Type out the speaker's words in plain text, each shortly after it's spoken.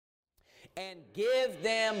and give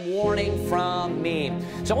them warning from me.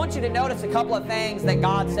 So I want you to notice a couple of things that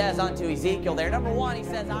God says unto Ezekiel there. Number one, he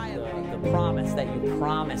says, I am the promise that you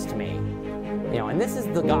promised me. You know, and this is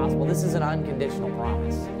the gospel. This is an unconditional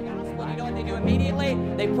promise. You know what they do immediately?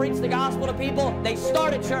 They preach the gospel to people. They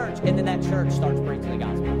start a church, and then that church starts preaching the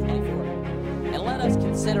gospel. And let us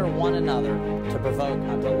consider one another to provoke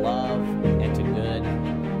unto love and to good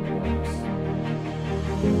works.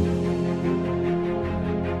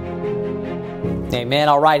 Amen.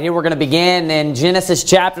 All right, here we're going to begin in Genesis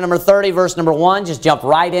chapter number 30, verse number 1. Just jump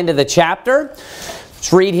right into the chapter.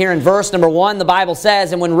 Let's read here in verse number 1. The Bible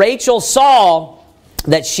says, And when Rachel saw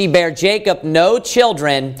that she bare Jacob no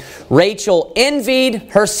children, Rachel envied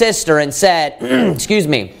her sister and said,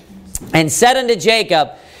 and said unto Jacob,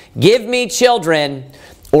 Give me children,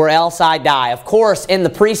 or else I die. Of course, in the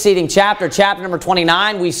preceding chapter, chapter number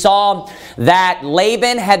 29, we saw that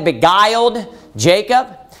Laban had beguiled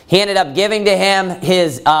Jacob. He ended up giving to him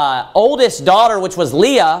his oldest daughter, which was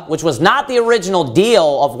Leah, which was not the original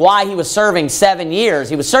deal of why he was serving 7 years.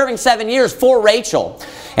 He was serving 7 years for Rachel.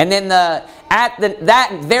 And then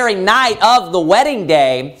that very night of the wedding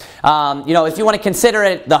day, if you want to consider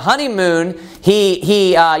it the honeymoon,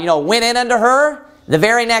 he went in unto her. The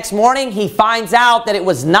very next morning, he finds out that it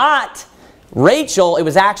was not Rachel, it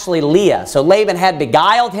was actually Leah. So Laban had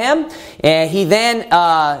beguiled him, and he then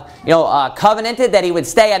covenanted that he would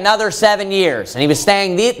stay another 7 years. And he was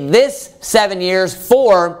staying this 7 years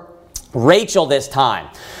for Rachel this time.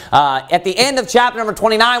 At the end of chapter number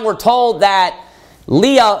 29, we're told that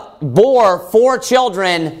Leah bore 4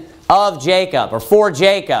 children of Jacob, or for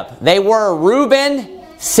Jacob. They were Reuben,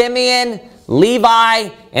 Simeon, Levi,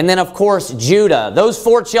 and then of course Judah. Those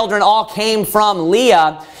 4 children all came from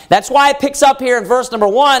Leah. That's why it picks up here in verse number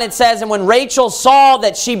 1. It says, And when Rachel saw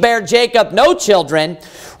that she bare Jacob no children,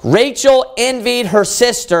 Rachel envied her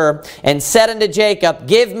sister and said unto Jacob,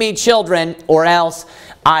 Give me children, or else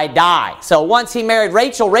I die. So once he married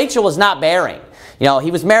Rachel, Rachel was not bearing. You know,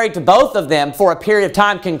 he was married to both of them for a period of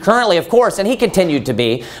time concurrently, of course, and he continued to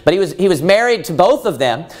be. But he was married to both of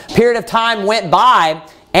them. A period of time went by,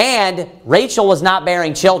 and Rachel was not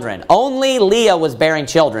bearing children. Only Leah was bearing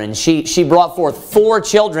children. She brought forth 4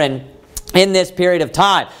 children in this period of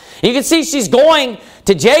time. You can see she's going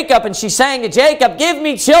to Jacob, and she's saying to Jacob, Give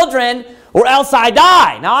me children, or else I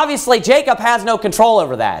die. Now, obviously, Jacob has no control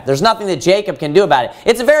over that. There's nothing that Jacob can do about it.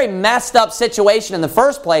 It's a very messed up situation in the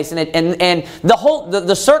first place, and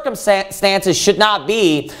the circumstances should not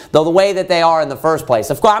be the way that they are in the first place.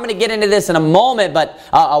 Of course, I'm going to get into this in a moment, but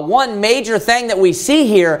one major thing that we see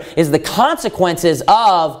here is the consequences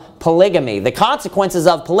of polygamy. The consequences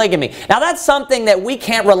of polygamy. Now, that's something that we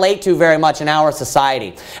can't relate to very much in our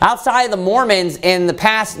society. Outside of the Mormons, in the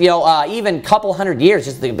past, even couple hundred years,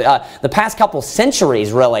 just the past couple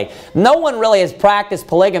centuries, really, no one really has practiced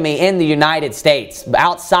polygamy in the United States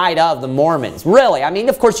outside of the Mormons. Really, I mean,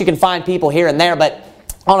 of course, you can find people here and there, but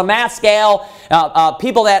on a mass scale,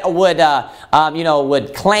 people that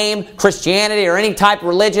would claim Christianity or any type of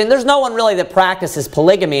religion, there's no one really that practices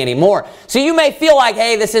polygamy anymore. So you may feel like,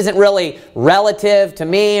 hey, this isn't really relative to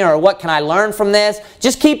me, or what can I learn from this?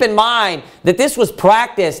 Just keep in mind that this was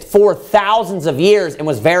practiced for thousands of years and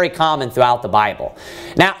was very common throughout the Bible.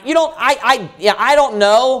 Now, I don't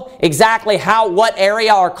know exactly what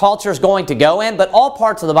area our culture is going to go in, but all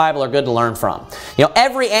parts of the Bible are good to learn from. You know,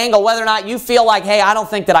 every angle, whether or not you feel like, hey, I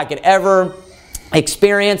don't think that I could ever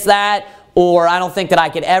experience that, or I don't think that I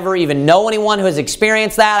could ever even know anyone who has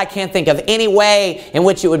experienced that. I can't think of any way in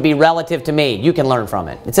which it would be relative to me. You can learn from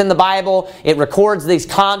it. It's in the Bible. It records these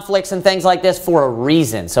conflicts and things like this for a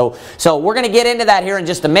reason. So we're going to get into that here in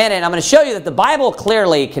just a minute. I'm going to show you that the Bible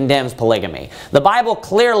clearly condemns polygamy. The Bible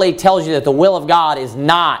clearly tells you that the will of God is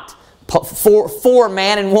not for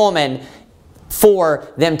man and woman, for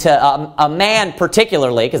them to, a man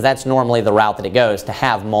particularly, because that's normally the route that it goes, to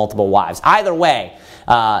have multiple wives. Either way,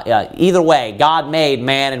 God made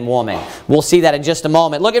man and woman. We'll see that in just a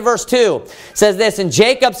moment. Look at verse 2. It says this, And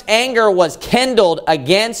Jacob's anger was kindled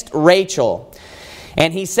against Rachel,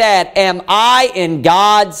 and he said, Am I in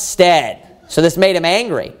God's stead? So this made him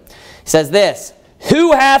angry. He says this,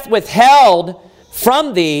 Who hath withheld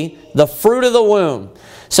from thee the fruit of the womb?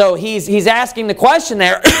 So he's asking the question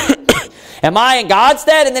there, Am I in God's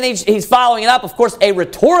stead? And then he's following it up, of course, a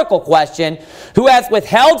rhetorical question. Who hath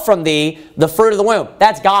withheld from thee the fruit of the womb?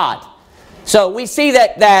 That's God. So we see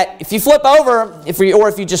that if you flip over, if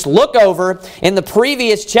you just look over, in the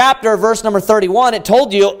previous chapter, verse number 31, it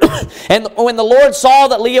told you, And when the Lord saw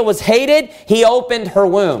that Leah was hated, He opened her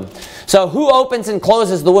womb. So who opens and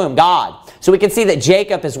closes the womb? God. So we can see that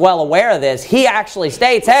Jacob is well aware of this. He actually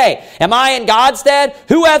states, hey, am I in God's stead?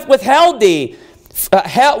 Who hath withheld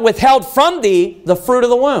from thee the fruit of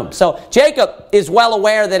the womb? So Jacob is well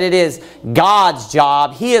aware that it is God's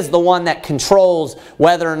job. He is the one that controls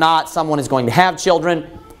whether or not someone is going to have children,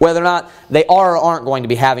 whether or not they are or aren't going to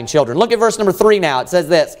be having children. Look at verse number 3 now. It says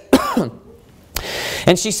this.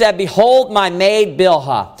 And she said, behold, my maid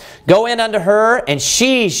Bilhah, go in unto her, and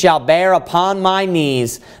she shall bear upon my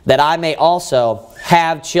knees, that I may also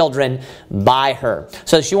have children by her.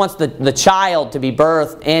 So she wants the child to be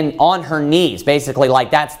birthed on her knees, basically, like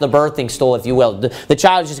that's the birthing stool, if you will. The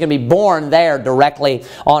child is just going to be born there directly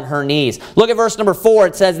on her knees. Look at verse number 4.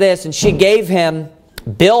 It says this, and she gave him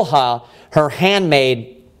Bilhah, her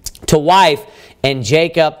handmaid, to wife, and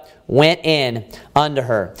Jacob went in unto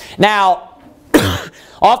her. Now,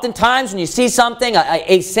 oftentimes when you see something,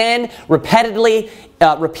 a sin repeatedly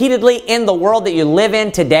in the world that you live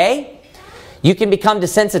in today, you can become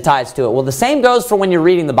desensitized to it. Well, the same goes for when you're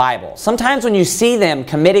reading the Bible. Sometimes when you see them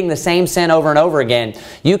committing the same sin over and over again,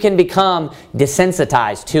 you can become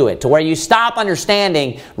desensitized to it, to where you stop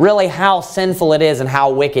understanding really how sinful it is and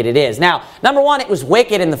how wicked it is. Now, number one, it was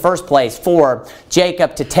wicked in the first place for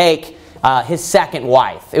Jacob to take his second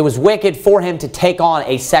wife. It was wicked for him to take on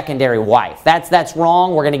a secondary wife. That's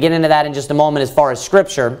wrong. We're going to get into that in just a moment as far as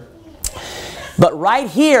Scripture. But right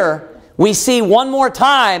here, we see one more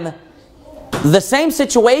time the same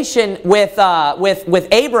situation with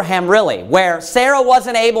Abraham, really, where Sarah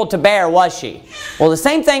wasn't able to bear, was she? Well, the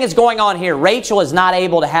same thing is going on here. Rachel is not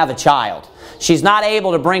able to have a child. She's not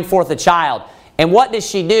able to bring forth a child. And what does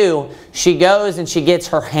she do? She goes and she gets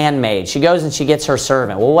her handmaid. She goes and she gets her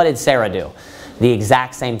servant. Well, what did Sarah do? The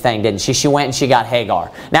exact same thing, didn't she? She went and she got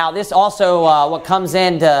Hagar. Now, this also, what comes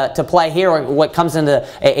into play here, or what comes into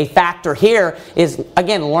a factor here, is,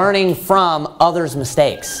 again, learning from others'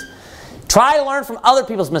 mistakes. Try to learn from other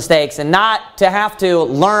people's mistakes and not to have to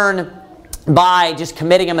learn by just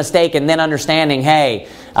committing a mistake and then understanding, hey,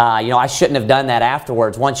 I shouldn't have done that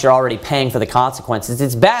afterwards once you're already paying for the consequences.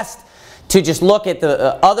 It's best to just look at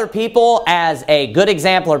the other people as a good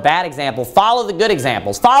example or bad example. Follow the good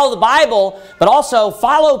examples. Follow the Bible, but also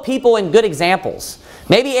follow people in good examples.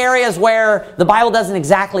 Maybe areas where the Bible doesn't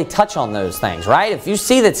exactly touch on those things, right? If you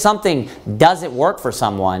see that something doesn't work for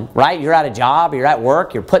someone, right? You're at a job, you're at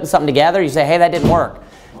work, you're putting something together, you say, hey, that didn't work.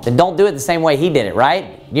 Then don't do it the same way he did it,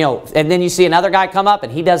 right? And then you see another guy come up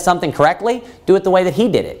and he does something correctly, do it the way that he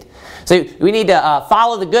did it. So we need to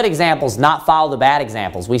follow the good examples, not follow the bad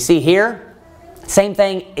examples. We see here, same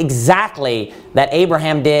thing exactly that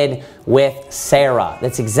Abraham did with Sarah.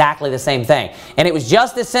 That's exactly the same thing. And it was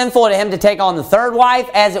just as sinful to him to take on the third wife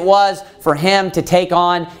as it was for him to take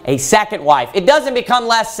on a second wife. It doesn't become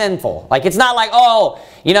less sinful. Like, it's not like,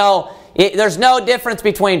 there's no difference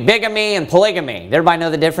between bigamy and polygamy. Everybody know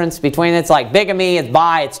the difference between it's like bigamy,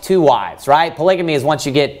 it's 2 wives, right? Polygamy is once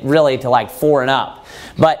you get really to like 4 and up.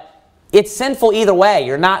 But it's sinful either way.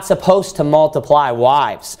 You're not supposed to multiply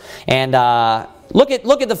wives. And look at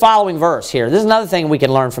the following verse here. This is another thing we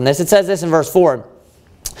can learn from this. It says this in verse 4.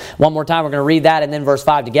 One more time, we're going to read that and then verse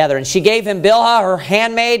 5 together. And she gave him Bilhah, her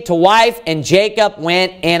handmaid, to wife, and Jacob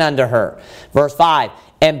went in unto her. Verse 5.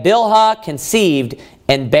 And Bilhah conceived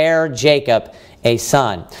and bare Jacob a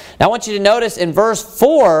son. Now I want you to notice in verse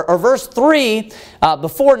 4 or verse 3,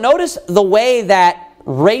 notice the way that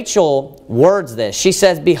Rachel words this. She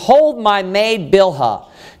says, behold my maid Bilhah,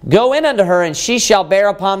 go in unto her, and she shall bear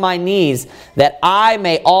upon my knees, that I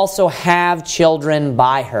may also have children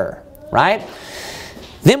by her. Right?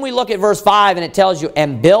 Then we look at verse 5, and it tells you,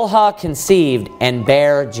 and Bilhah conceived and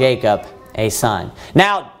bare Jacob a son.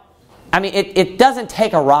 Now, it doesn't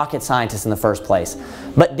take a rocket scientist in the first place,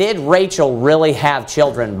 but did Rachel really have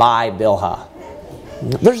children by Bilhah?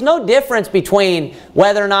 There's no difference between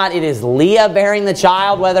whether or not it is Leah bearing the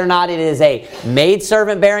child, whether or not it is a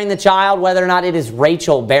maidservant bearing the child, whether or not it is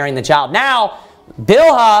Rachel bearing the child. Now,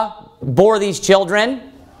 Bilhah bore these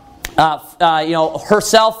children,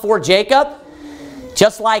 herself for Jacob,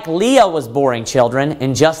 just like Leah was bearing children,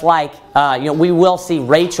 and just like we will see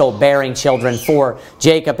Rachel bearing children for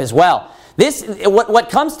Jacob as well. What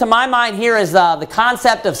comes to my mind here is the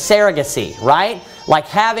concept of surrogacy, right? Like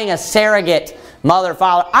having a surrogate mother,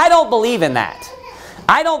 father. I don't believe in that.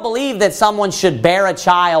 I don't believe that someone should bear a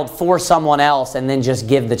child for someone else and then just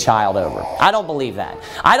give the child over. I don't believe that.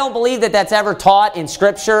 I don't believe that that's ever taught in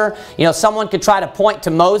Scripture. Someone could try to point to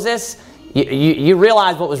Moses. You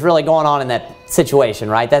realize what was really going on in that situation,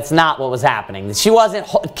 right? That's not what was happening. She wasn't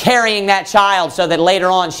carrying that child so that later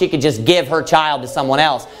on she could just give her child to someone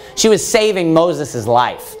else. She was saving Moses'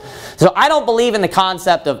 life. So I don't believe in the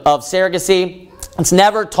concept of surrogacy. It's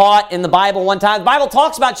never taught in the Bible one time. The Bible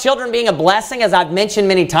talks about children being a blessing, as I've mentioned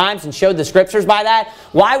many times and showed the scriptures by that.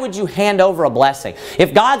 Why would you hand over a blessing?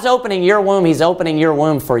 If God's opening your womb, He's opening your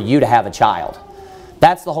womb for you to have a child.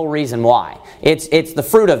 That's the whole reason why. It's the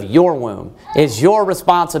fruit of your womb. It's your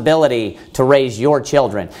responsibility to raise your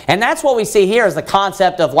children. And that's what we see here is the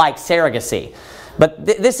concept of like surrogacy. But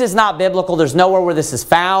this is not biblical. There's nowhere where this is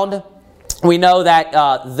found. We know that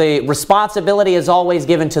the responsibility is always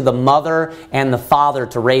given to the mother and the father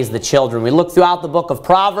to raise the children. We look throughout the book of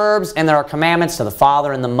Proverbs, and there are commandments to the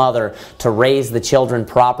father and the mother to raise the children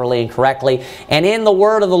properly and correctly, and in the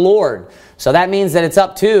word of the Lord. So that means that it's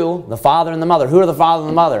up to the father and the mother. Who are the father and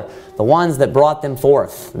the mother? The ones that brought them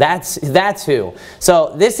forth. That's who.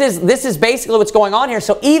 So this is basically what's going on here.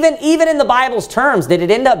 So even in the Bible's terms, did it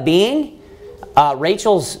end up being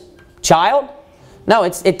Rachel's child? No,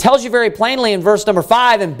 it tells you very plainly in verse number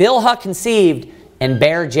 5, and Bilhah conceived and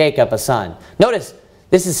bare Jacob a son. Notice,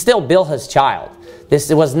 this is still Bilhah's child.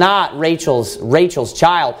 This was not Rachel's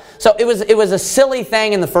child. So it was a silly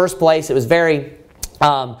thing in the first place. It was very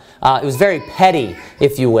petty,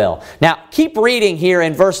 if you will. Now, keep reading here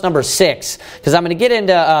in verse number 6, because I'm going to get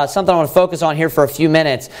into something I want to focus on here for a few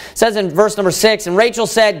minutes. It says in verse number 6, and Rachel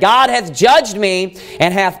said, God hath judged me,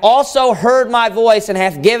 and hath also heard my voice, and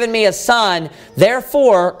hath given me a son.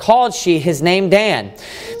 Therefore called she his name Dan.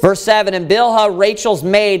 Verse 7, and Bilhah, Rachel's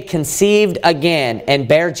maid, conceived again, and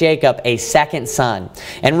bare Jacob a second son.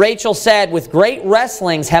 And Rachel said, with great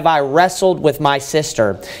wrestlings have I wrestled with my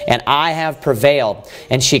sister, and I have prevailed.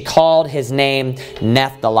 And she called his name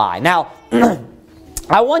Naphtali. Now,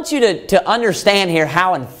 I want you to understand here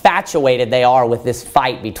how infatuated they are with this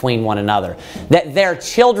fight between one another. That their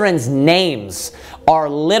children's names are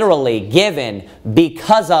literally given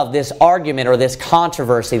because of this argument or this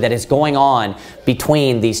controversy that is going on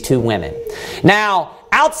between these two women. Now,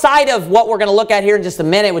 outside of what we're going to look at here in just a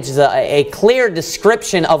minute, which is a clear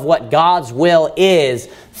description of what God's will is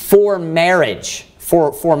for marriage,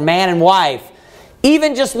 for man and wife,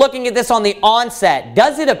 even just looking at this on the onset,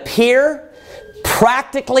 does it appear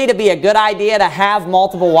practically to be a good idea to have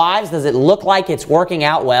multiple wives? Does it look like it's working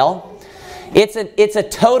out well? It's a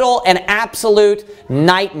total and absolute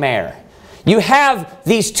nightmare. You have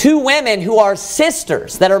these two women who are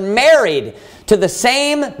sisters that are married to the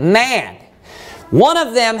same man. One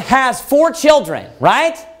of them has 4 children,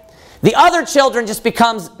 right? The other children just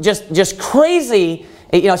becomes just crazy.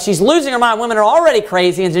 You know, she's losing her mind. Women are already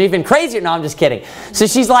crazy, and they're even crazier. No, I'm just kidding. So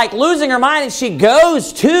she's like losing her mind, and she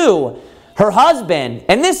goes to her husband.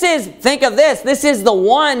 And think of this. This is the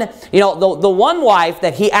one, the one wife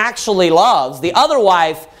that he actually loves. The other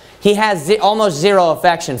wife, he has almost zero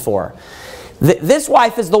affection for. This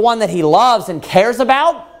wife is the one that he loves and cares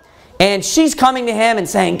about. And she's coming to him and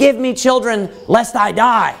saying, give me children lest I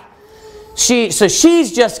die. So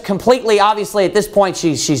she's just completely, obviously at this point,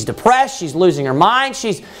 she's depressed, she's losing her mind,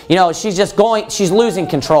 she's losing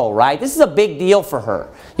control, right? This is a big deal for her.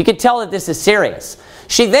 You can tell that this is serious.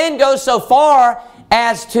 She then goes so far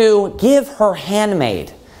as to give her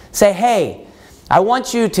handmaid. Say, hey, I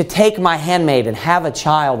want you to take my handmaid and have a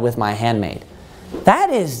child with my handmaid. That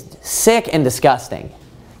is sick and disgusting.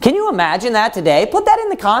 Can you imagine that today? Put that in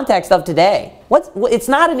the context of today. It's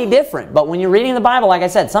not any different. But when you're reading the Bible, like I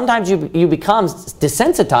said, sometimes you become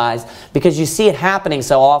desensitized because you see it happening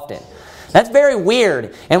so often. That's very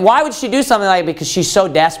weird. And why would she do something like that? Because she's so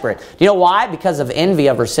desperate. Do you know why? Because of envy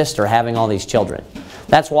of her sister having all these children.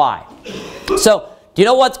 That's why. So, do you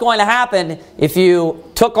know what's going to happen if you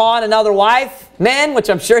took on another wife, men, which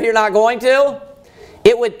I'm sure you're not going to?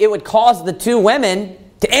 It would cause the two women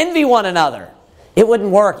to envy one another. It wouldn't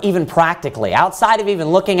work even practically, outside of even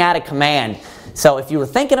looking at a command. So if you were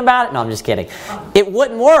thinking about it, no, I'm just kidding. It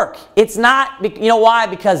wouldn't work. It's not, you know why?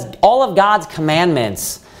 Because all of God's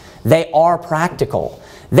commandments, they are practical.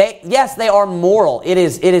 Yes, they are moral. It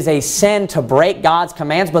is a sin to break God's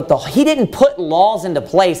commands, but He didn't put laws into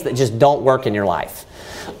place that just don't work in your life.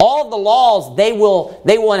 All of the laws, they will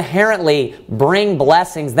inherently bring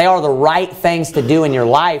blessings. They are the right things to do in your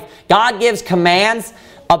life. God gives commands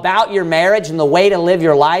about your marriage and the way to live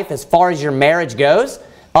your life as far as your marriage goes,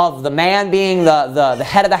 of the man being the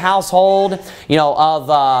head of the household,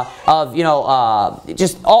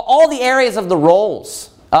 just all the areas of the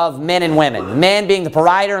roles of men and women. The men being the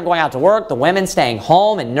provider and going out to work, the women staying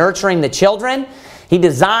home and nurturing the children. He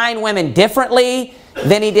designed women differently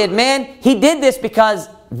than He did men. He did this because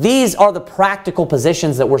these are the practical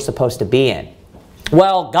positions that we're supposed to be in.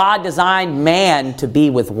 Well, God designed man to be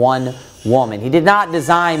with one woman. He did not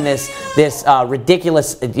design this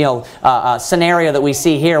ridiculous scenario that we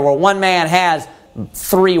see here where one man has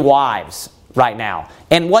 3 wives. right now.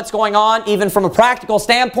 And what's going on, even from a practical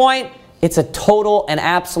standpoint, it's a total and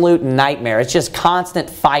absolute nightmare. It's just constant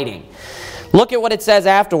fighting. Look at what it says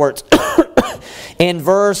afterwards in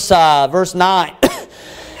verse 9.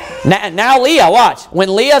 Now Leah, watch.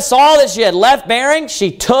 When Leah saw that she had left bearing,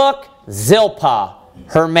 she took Zilpah,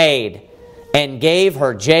 her maid, and gave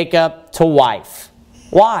her Jacob to wife.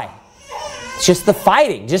 Why? It's just the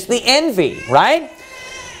fighting, just the envy, right?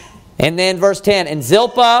 And then verse 10, and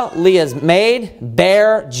Zilpah, Leah's maid,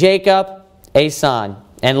 bare Jacob a son.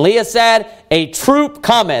 And Leah said, a troop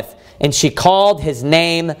cometh, and she called his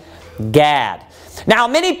name Gad. Now,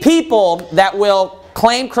 many people that will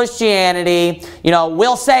claim Christianity,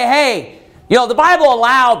 will say, hey, the Bible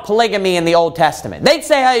allowed polygamy in the Old Testament. They'd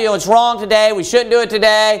say, hey, it's wrong today, we shouldn't do it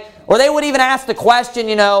today. Or they would even ask the question,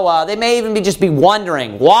 they may even just be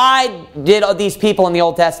wondering, why did these people in the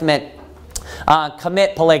Old Testament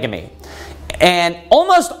commit polygamy? And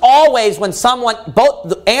almost always when someone,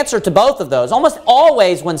 the answer to both of those, almost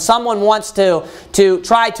always when someone wants to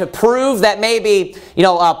try to prove that maybe,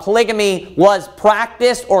 polygamy was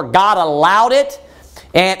practiced or God allowed it,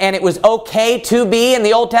 and it was okay to be in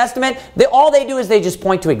the Old Testament, all they do is they just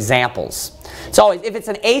point to examples. So if it's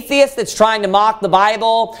an atheist that's trying to mock the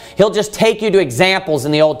Bible, he'll just take you to examples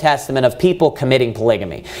in the Old Testament of people committing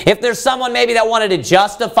polygamy. If there's someone maybe that wanted to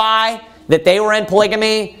justify that they were in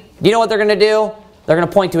polygamy, do you know what they're going to do? They're going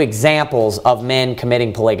to point to examples of men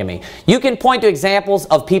committing polygamy. You can point to examples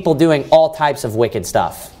of people doing all types of wicked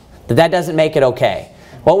stuff. But that doesn't make it okay.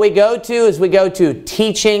 What we go to is we go to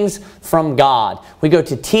teachings from God. We go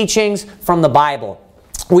to teachings from the Bible.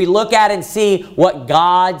 We look at and see what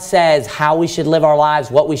God says, how we should live our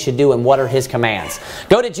lives, what we should do, and what are His commands.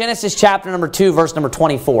 Go to Genesis chapter number 2, verse number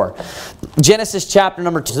 24. Genesis chapter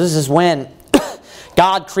number 2. This is when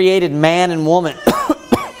God created man and woman.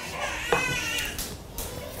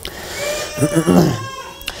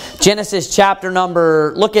 Genesis chapter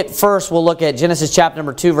number, we'll look at Genesis chapter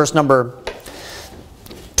number 2, verse number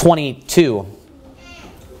 22.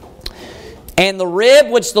 And the rib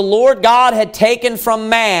which the Lord God had taken from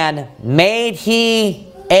man, made He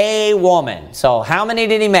a woman. So how many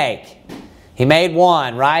did He make? He made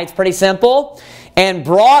one, right? It's pretty simple. And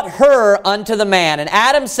brought her unto the man. And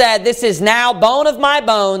Adam said, this is now bone of my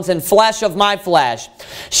bones and flesh of my flesh.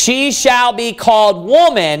 She shall be called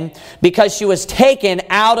woman, because she was taken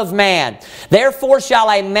out of man. Therefore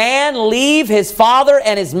shall a man leave his father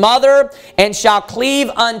and his mother, and shall cleave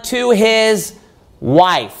unto his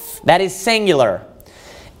wife. That is singular.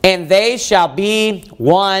 And they shall be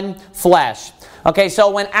one flesh. Okay,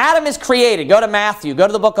 so when Adam is created, go to Matthew. Go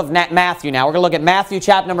to the book of Matthew now. We're going to look at Matthew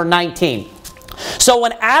chapter number 19. So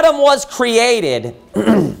when Adam was created,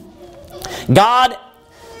 God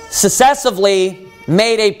successively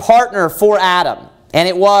made a partner for Adam, and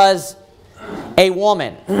it was a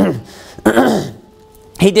woman.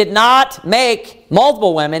 He did not make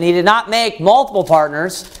multiple women. He did not make multiple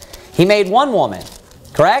partners. He made one woman,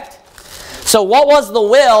 correct? So what was the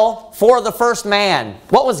will for the first man?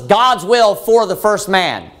 What was God's will for the first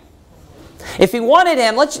man? If He wanted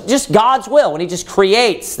him, just God's will, when He just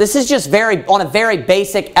creates. This is just on a very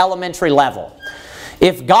basic elementary level.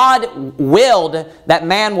 If God willed that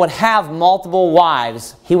man would have multiple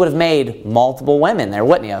wives, He would have made multiple women there,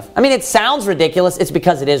 wouldn't He have? I mean, it sounds ridiculous. It's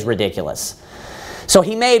because it is ridiculous. So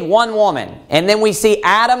He made one woman. And then we see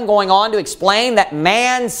Adam going on to explain that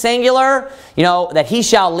man, singular, that he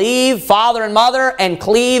shall leave father and mother and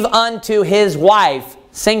cleave unto his wife,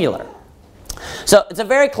 singular. So it's a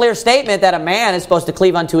very clear statement that a man is supposed to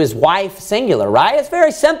cleave unto his wife, singular, right? It's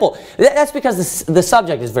very simple. That's because the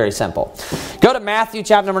subject is very simple. Go to Matthew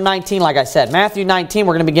chapter number 19, like I said. Matthew 19,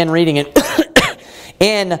 we're going to begin reading it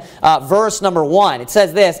in verse number 1. It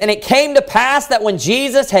says this, and it came to pass that when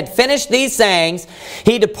Jesus had finished these sayings,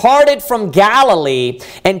 He departed from Galilee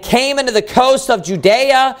and came into the coast of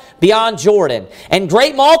Judea beyond Jordan. And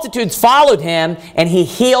great multitudes followed Him, and He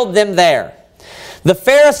healed them there. The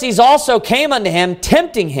Pharisees also came unto Him,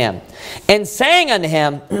 tempting Him, and saying unto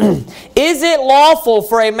Him, is it lawful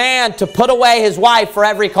for a man to put away his wife for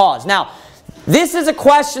every cause? Now, this is a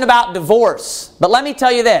question about divorce. But let me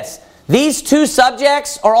tell you this. These two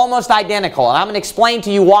subjects are almost identical. And I'm going to explain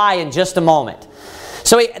to you why in just a moment.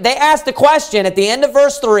 So they asked the question at the end of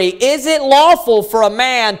verse 3, is it lawful for a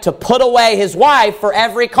man to put away his wife for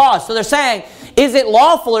every cause? So they're saying, is it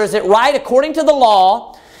lawful or is it right according to the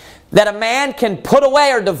law that a man can put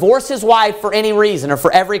away or divorce his wife for any reason or for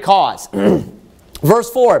every cause?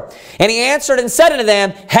 Verse 4, and he answered and said unto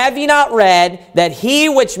them, have ye not read that he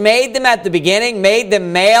which made them at the beginning made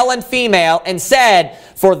them male and female, and said,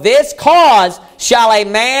 for this cause shall a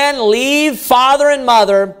man leave father and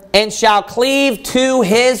mother, and shall cleave to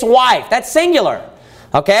his wife. That's singular.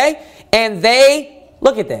 Okay? And they,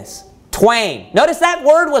 look at this, twain. Notice that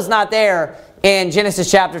word was not there in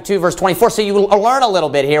Genesis chapter 2, verse 24. So you will learn a little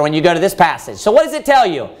bit here when you go to this passage. So what does it tell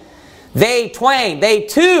you? They twain, they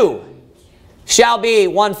two shall be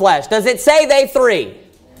one flesh. Does it say they three?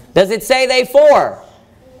 Does it say they four?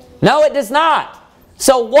 No, it does not.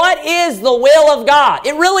 So what is the will of God?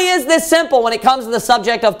 It really is this simple when it comes to the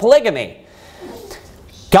subject of polygamy.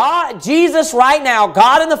 God, Jesus right now,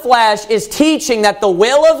 God in the flesh, is teaching that the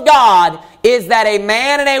will of God is that a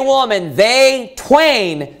man and a woman, they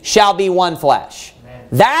twain, shall be one flesh. Amen.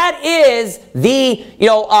 That is the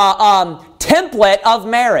template of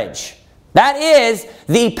marriage. That is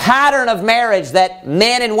the pattern of marriage that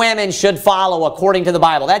men and women should follow according to the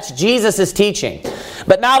Bible. That's Jesus' teaching.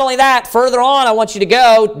 But not only that, further on, I want you to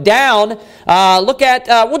go down. Look at,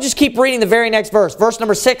 we'll just keep reading the very next verse. Verse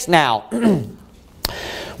number 6 now.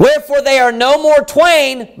 Wherefore they are no more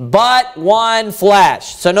twain, but one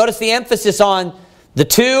flesh. So notice the emphasis on the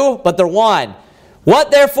two, but they're one.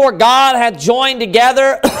 What therefore God hath joined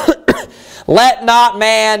together, let not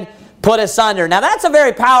man put asunder. Now that's a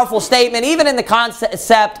very powerful statement, even in the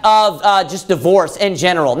concept of just divorce in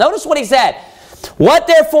general. Notice what he said. What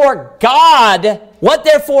therefore God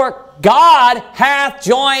hath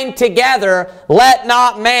joined together, let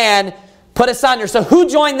not man put asunder. So who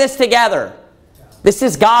joined this together? This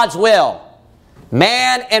is God's will.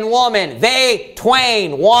 Man and woman, they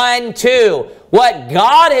twain, one, two. What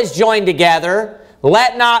God has joined together,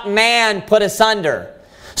 let not man put asunder.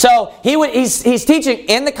 So he's teaching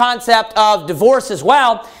in the concept of divorce as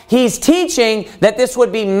well. He's teaching that this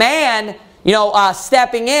would be man,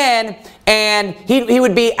 stepping in, and he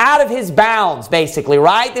would be out of his bounds, basically,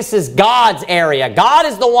 right? This is God's area. God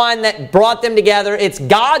is the one that brought them together. It's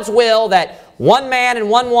God's will that one man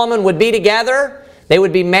and one woman would be together. They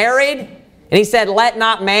would be married. And he said, let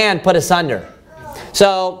not man put asunder.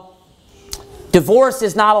 So divorce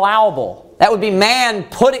is not allowable. That would be man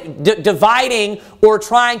dividing or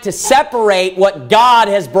trying to separate what God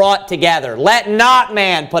has brought together. Let not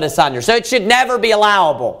man put asunder. So it should never be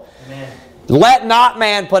allowable. Amen. Let not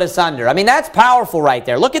man put asunder. I mean, that's powerful right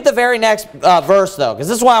there. Look at the very next verse, though, because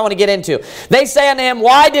this is what I want to get into. They say unto him,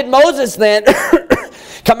 why did Moses then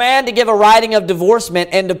command to give a writing of divorcement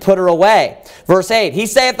and to put her away? Verse 8, he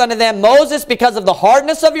saith unto them, Moses, because of the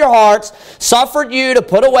hardness of your hearts, suffered you to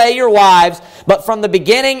put away your wives, but from the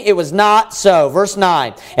beginning it was not so. Verse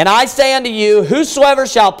 9, and I say unto you, whosoever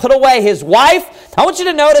shall put away his wife. I want you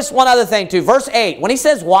to notice one other thing too. Verse 8, when he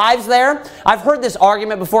says wives there, I've heard this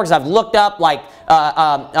argument before because I've looked up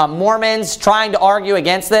Mormons trying to argue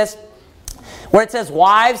against this. Where it says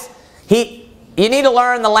wives, you need to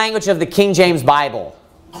learn the language of the King James Bible,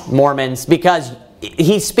 Mormons, because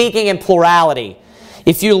he's speaking in plurality.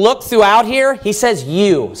 If you look throughout here, he says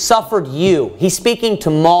you, suffered you. He's speaking to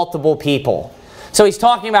multiple people. So he's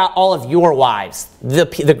talking about all of your wives,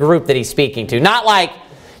 the group that he's speaking to. Not like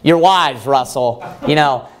your wives, Russell.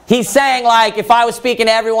 He's saying like if I was speaking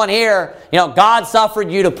to everyone here, God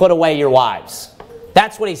suffered you to put away your wives.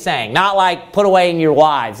 That's what he's saying. Not like put away your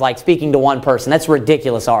wives, like speaking to one person. That's a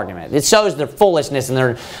ridiculous argument. It shows their foolishness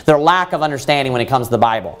and their lack of understanding when it comes to the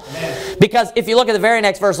Bible. Amen. Because if you look at the very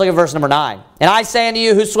next verse, look at verse number 9. And I say unto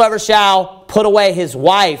you, whosoever shall put away his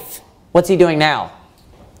wife, what's he doing now?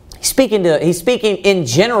 He's speaking in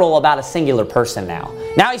general about a singular person now.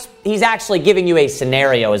 Now he's actually giving you a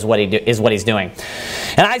scenario is what he's doing.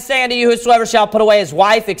 And I say unto you, whosoever shall put away his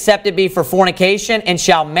wife, except it be for fornication, and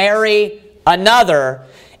shall marry another,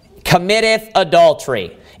 committeth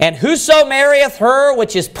adultery. And whoso marrieth her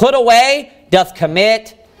which is put away doth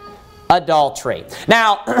commit adultery.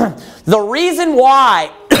 Now, the reason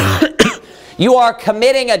why you are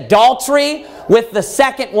committing adultery with the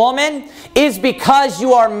second woman is because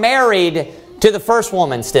you are married to the first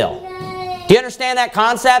woman still. Do you understand that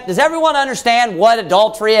concept? Does everyone understand what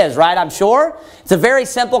adultery is, right? I'm sure. It's a very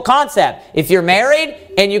simple concept. If you're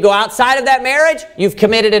married and you go outside of that marriage, you've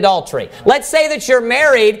committed adultery. Let's say that you're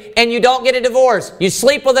married and you don't get a divorce. You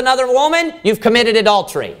sleep with another woman, you've committed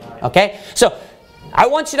adultery. Okay? So, I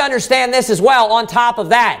want you to understand this as well on top of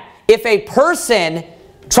that. If a person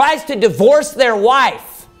tries to divorce their wife,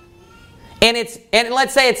 and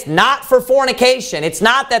let's say it's not for fornication. It's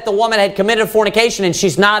not that the woman had committed fornication and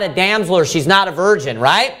she's not a damsel or she's not a virgin,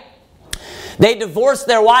 right? They divorce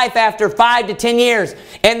their wife after 5 to 10 years.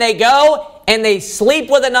 And they go and they sleep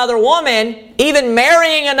with another woman, even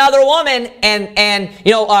marrying another woman and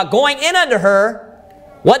going in under her,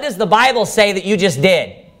 what does the Bible say that you just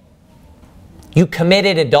did? You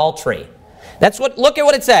committed adultery. Look at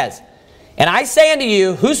what it says. And I say unto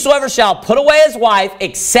you, whosoever shall put away his wife,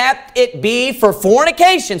 except it be for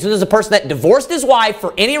fornication. So there's a person that divorced his wife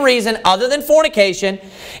for any reason other than fornication,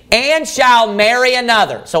 and shall marry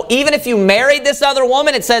another. So even if you married this other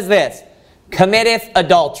woman, it says this, committeth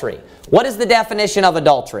adultery. What is the definition of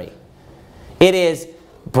adultery? It is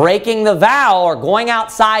breaking the vow or going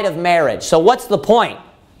outside of marriage. So what's the point?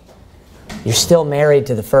 You're still married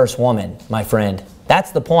to the first woman, my friend.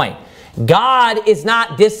 That's the point. God is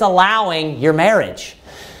not disallowing your marriage.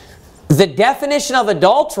 The definition of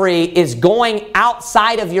adultery is going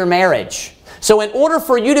outside of your marriage. So in order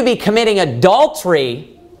for you to be committing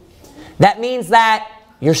adultery, that means that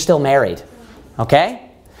you're still married.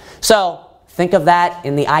 Okay? So think of that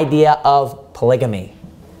in the idea of polygamy.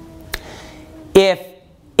 If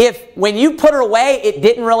when you put her away, it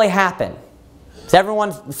didn't really happen. Is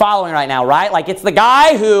everyone following right now, right? Like it's the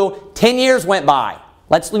guy who 10 years went by.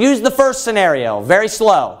 Let's use the first scenario, very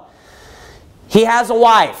slow. He has a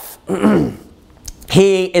wife.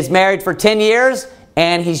 He is married for 10 years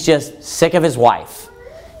and he's just sick of his wife.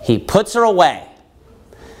 He puts her away.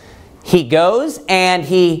 He goes and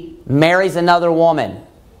he marries another woman.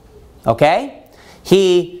 Okay?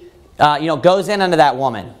 He goes in under that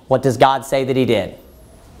woman. What does God say that he did?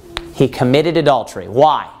 He committed adultery.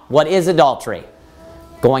 Why? What is adultery?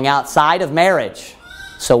 Going outside of marriage.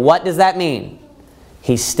 So what does that mean?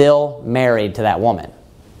 He's still married to that woman.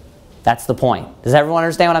 That's the point. Does everyone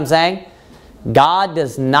understand what I'm saying? God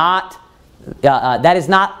does not, that is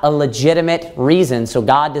not a legitimate reason, so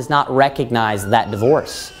God does not recognize that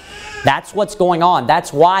divorce. That's what's going on.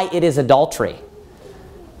 That's why it is adultery.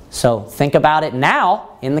 So think about it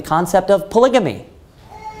now in the concept of polygamy.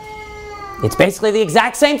 It's basically the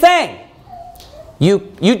exact same thing.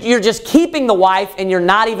 You're just keeping the wife and you're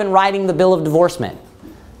not even writing the bill of divorcement.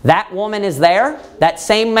 That woman is there, that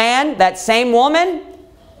same man, that same woman.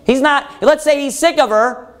 He's not, let's say he's sick of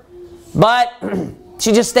her, but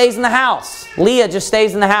she just stays in the house. Leah just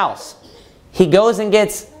stays in the house. He goes and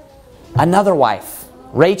gets another wife,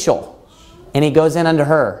 Rachel, and he goes in under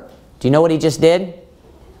her. Do you know what he just did?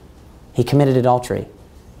 He committed adultery.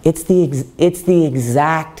 It's the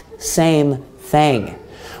exact same thing.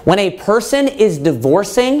 When a person is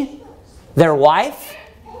divorcing their wife,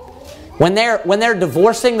 when they're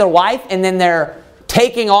divorcing their wife and then they're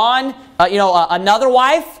taking on another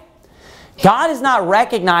wife, God is not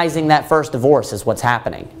recognizing that first divorce is what's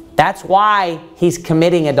happening. That's why he's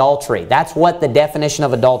committing adultery. That's what the definition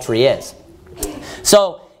of adultery is.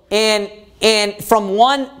 So from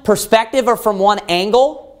one perspective or from one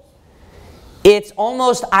angle, it's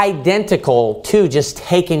almost identical to just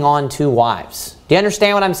taking on two wives. Do you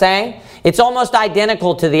understand what I'm saying? It's almost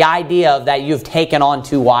identical to the idea of that you've taken on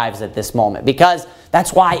two wives at this moment, because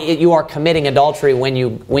that's why you are committing adultery when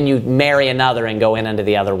you marry another and go in under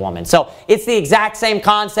the other woman. So it's the exact same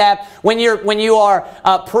concept. When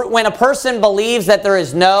a person believes that there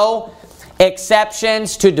is no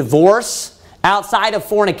exceptions to divorce outside of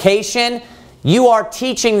fornication, you are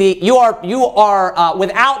teaching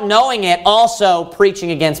without knowing it, also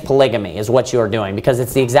preaching against polygamy is what you are doing, because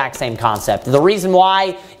it's the exact same concept. The reason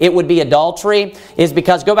why it would be adultery is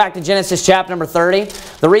because, go back to Genesis chapter number 30.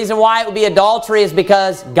 The reason why it would be adultery is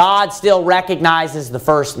because God still recognizes the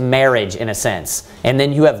first marriage in a sense. And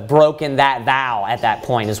then you have broken that vow at that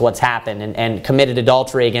point is what's happened and committed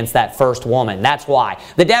adultery against that first woman. That's why.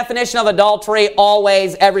 The definition of adultery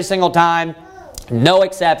always, every single time, no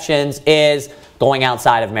exceptions, is going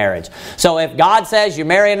outside of marriage. So if God says you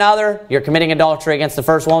marry another, you're committing adultery against the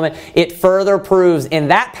first woman, it further proves in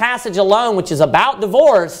that passage alone, which is about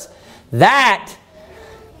divorce, that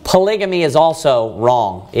polygamy is also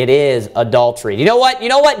wrong. It is adultery. You know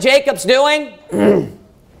what Jacob's doing?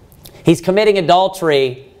 He's committing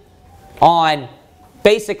adultery on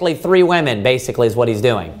basically three women, basically is what he's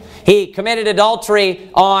doing. He committed adultery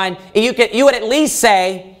on, you would at least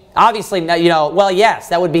say, obviously, well, yes,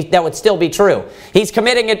 that would still be true. He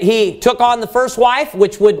took on the first wife,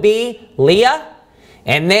 which would be Leah,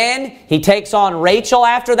 and then he takes on Rachel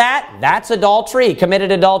after that. That's adultery. He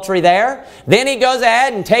committed adultery there. Then he goes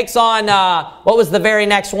ahead and takes on, what was the very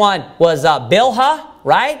next one? Was Bilhah,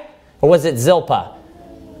 right? Or was it Zilpah?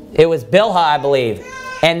 It was Bilhah, I believe.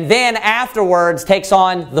 And then afterwards takes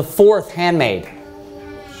on the fourth handmaid,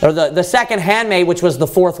 or the second handmaid, which was the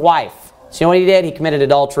fourth wife. So you know what he did? He committed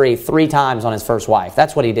adultery 3 times on his first wife.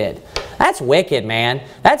 That's what he did. That's wicked, man.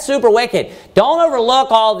 That's super wicked. Don't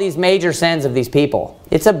overlook all these major sins of these people.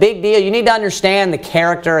 It's a big deal. You need to understand the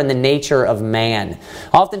character and the nature of man.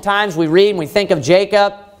 Oftentimes we read and we think of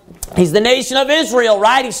Jacob. He's the nation of Israel,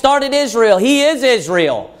 right? He started Israel. He is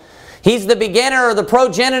Israel. He's the beginner or the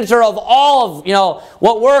progenitor of all of,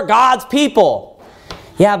 what were God's people.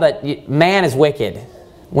 Yeah, but man is wicked.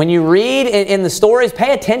 When you read in the stories,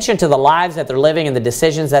 pay attention to the lives that they're living and the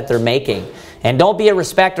decisions that they're making. And don't be a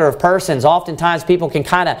respecter of persons. Oftentimes people can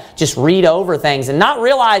kind of just read over things and not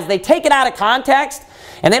realize they take it out of context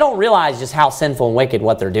and they don't realize just how sinful and wicked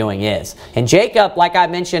what they're doing is. And Jacob, like I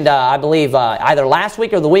mentioned, I believe either last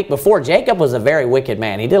week or the week before, Jacob was a very wicked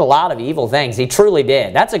man. He did a lot of evil things. He truly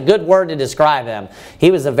did. That's a good word to describe him.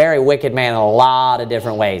 He was a very wicked man in a lot of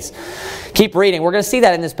different ways. Keep reading. We're going to see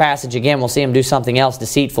that in this passage again. We'll see him do something else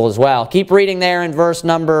deceitful as well. Keep reading there in verse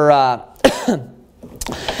number...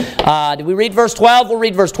 did we read verse 12? We'll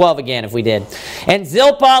read verse 12 again if we did. And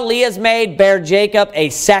Zilpah, Leah's maid, bare Jacob a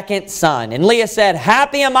second son. And Leah said,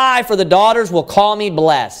 Happy am I, for the daughters will call me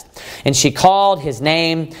blessed. And she called his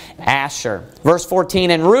name Asher. Verse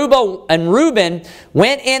 14, And Reuben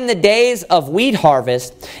went in the days of wheat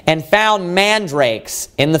harvest, and found mandrakes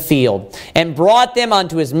in the field, and brought them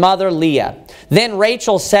unto his mother Leah. Then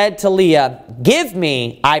Rachel said to Leah, Give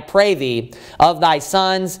me, I pray thee, of thy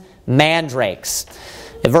sons mandrakes.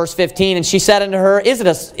 In verse 15, and she said unto her, Is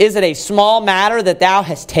it a small matter that thou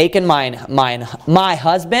hast taken my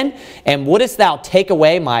husband, and wouldest thou take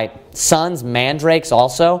away my son's mandrakes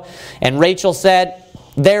also? And Rachel said,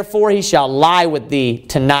 Therefore he shall lie with thee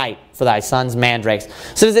tonight for thy son's mandrakes.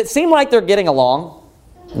 So does it seem like they're getting along?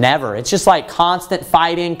 Never. It's just like constant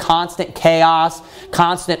fighting, constant chaos,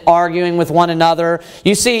 constant arguing with one another.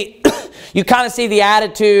 You see, you kind of see the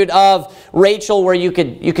attitude of Rachel, where you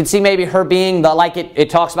could see maybe her being it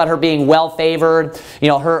talks about her being well favored,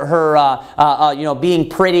 her being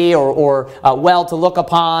pretty or well to look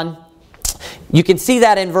upon. You can see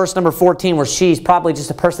that in verse number 14, where she's probably just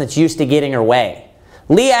a person that's used to getting her way.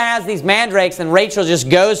 Leah has these mandrakes, and Rachel just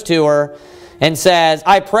goes to her and says,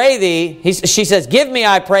 I pray thee. She says, Give me,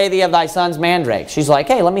 I pray thee, of thy son's mandrakes. She's like,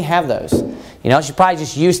 hey, let me have those. She's probably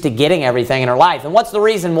just used to getting everything in her life. And what's the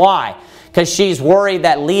reason why? Because she's worried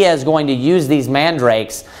that Leah is going to use these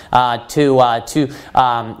mandrakes to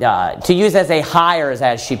use as a hire,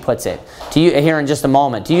 as she puts it. Here in just a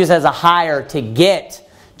moment, to use as a hire to get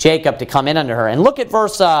Jacob to come in unto her. And look at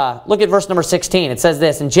verse number 16. It says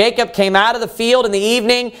this, And Jacob came out of the field in the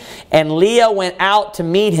evening, and Leah went out to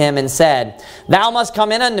meet him and said, Thou must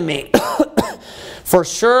come in unto me, for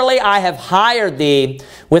surely I have hired thee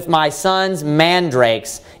with my son's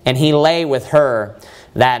mandrakes. And he lay with her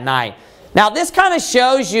that night. Now this kind of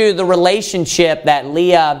shows you the relationship that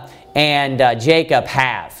Leah and Jacob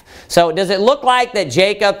have. So does it look like that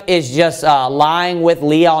Jacob is just lying with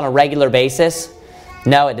Leah on a regular basis?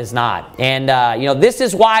 No, it does not. And, this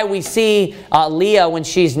is why we see Leah, when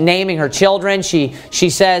she's naming her children, she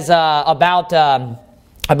says about,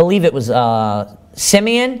 I believe it was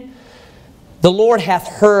Simeon, The Lord hath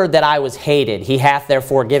heard that I was hated. He hath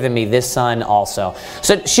therefore given me this son also.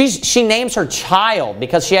 So she names her child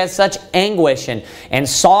because she has such anguish and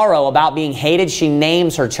sorrow about being hated. She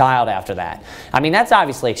names her child after that. I mean, that's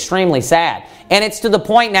obviously extremely sad. And it's to the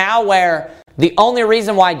point now where the only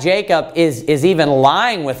reason why Jacob is even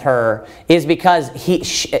lying with her is because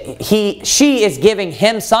she is giving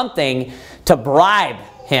him something to bribe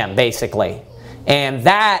him, basically. And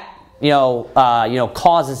that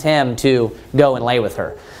causes him to go and lay with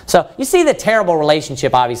her. So you see the terrible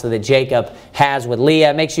relationship, obviously, that Jacob has with Leah.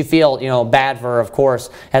 It makes you feel, bad for her, of course,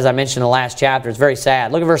 as I mentioned in the last chapter. It's very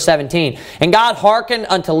sad. Look at verse 17. And God hearkened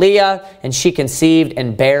unto Leah, and she conceived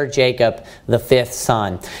and bare Jacob the fifth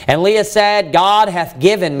son. And Leah said, God hath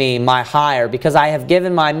given me my hire, because I have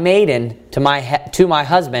given my maiden to my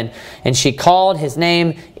husband. And she called his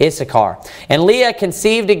name Issachar. And Leah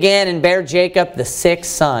conceived again and bare Jacob the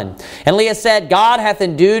sixth son. And Leah said, God hath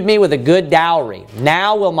endued me with a good dowry.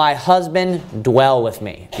 Now will my husband dwell with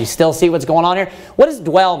me. You still see what's going on here? What does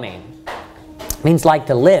dwell mean? It means like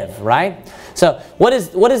to live, right? So what is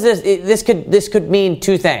this? This could mean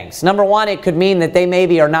two things. Number one, it could mean that they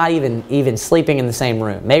maybe are not even sleeping in the same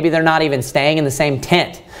room. Maybe they're not even staying in the same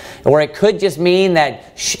tent. Or it could just mean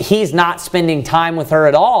that he's not spending time with her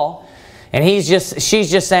at all. And she's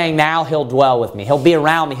just saying, now he'll dwell with me. He'll be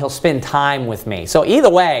around me. He'll spend time with me. So either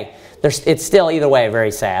way, it's still either way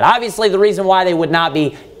very sad. Obviously, the reason why they would not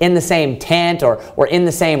be in the same tent or in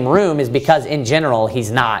the same room is because in general, he's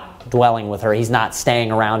not dwelling with her. He's not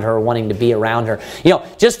staying around her, wanting to be around her.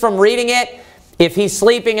 Just from reading it, if he's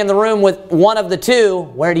sleeping in the room with one of the two,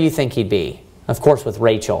 where do you think he'd be? Of course, with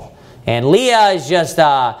Rachel. And Leah is just,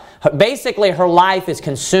 basically her life is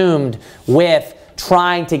consumed with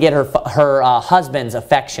trying to get her husband's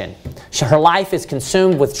affection. Her life is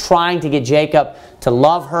consumed with trying to get Jacob to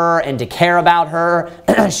love her and to care about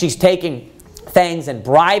her. She's taking things and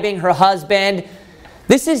bribing her husband.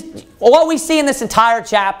 This is what we see in this entire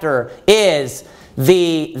chapter is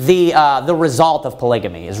the result of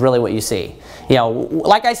polygamy is really what you see. You know,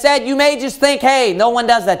 like I said, you may just think, hey, no one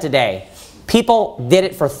does that today. People did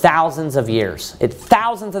it for thousands of years.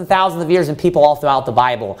 Thousands and thousands of years, and people all throughout the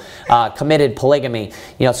Bible committed polygamy.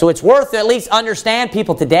 You know, so it's worth to at least understand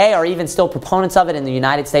people today are even still proponents of it in the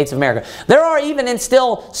United States of America. There are even in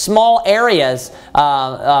still small areas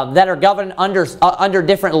that are governed under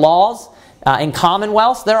different laws. In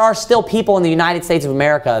commonwealths, there are still people in the United States of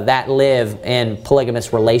America that live in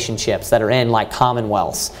polygamous relationships that are in like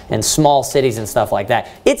commonwealths and small cities and stuff like that.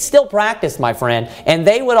 It's still practiced, my friend, and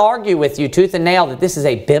they would argue with you tooth and nail that this is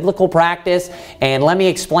a biblical practice, and let me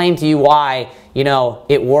explain to you why, you know,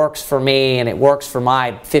 it works for me and it works for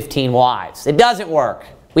my 15 wives. It doesn't work.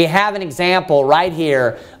 We have an example right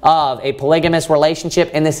here of a polygamous relationship,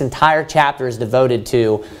 and this entire chapter is devoted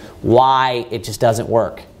to why it just doesn't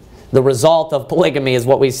work. The result of polygamy is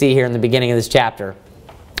what we see here in the beginning of this chapter.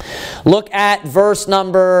 Look at verse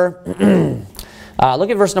number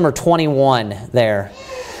 21 there.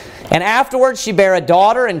 And afterwards she bare a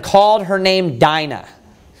daughter and called her name Dinah.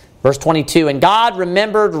 Verse 22, and God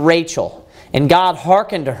remembered Rachel, and God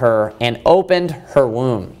hearkened to her and opened her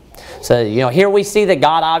womb. So, you know, here we see that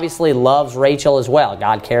God obviously loves Rachel as well.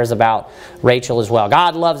 God cares about Rachel as well.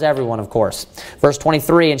 God loves everyone, of course. Verse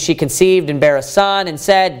 23, and she conceived and bare a son and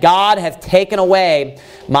said, God hath taken away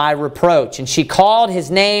my reproach. And she called his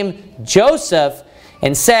name Joseph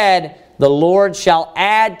and said, the Lord shall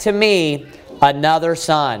add to me another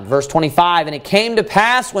son. Verse 25, and it came to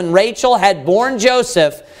pass when Rachel had borne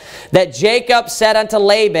Joseph that Jacob said unto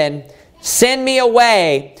Laban, send me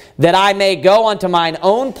away, that I may go unto mine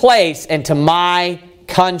own place and to my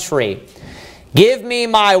country. Give me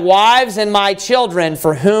my wives and my children,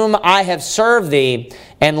 for whom I have served thee,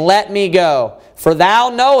 and let me go. For thou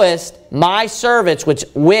knowest my servants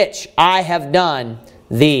which I have done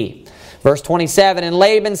thee. Verse 27, and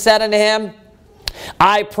Laban said unto him,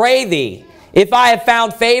 I pray thee, if I have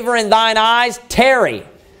found favor in thine eyes, tarry.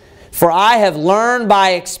 For I have learned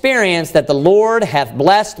by experience that the Lord hath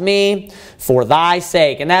blessed me for thy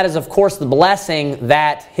sake. And that is, of course, the blessing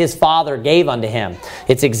that his father gave unto him.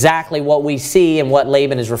 It's exactly what we see and what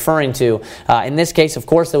Laban is referring to. In this case, of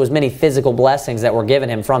course, there was many physical blessings that were given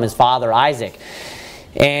him from his father Isaac.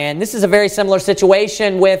 And this is a very similar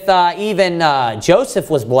situation with even Joseph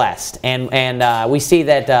was blessed. And we see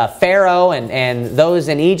that Pharaoh and those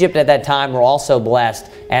in Egypt at that time were also blessed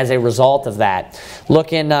as a result of that.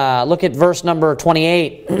 Look at verse number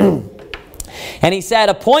 28. And he said,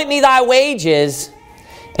 appoint me thy wages,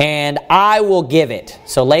 and I will give it.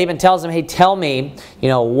 So Laban tells him, hey, tell me, you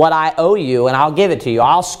know, what I owe you, and I'll give it to you.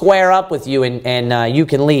 I'll square up with you, and you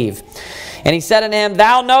can leave. And he said unto him,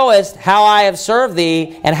 thou knowest how I have served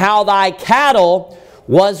thee, and how thy cattle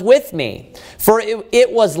was with me. For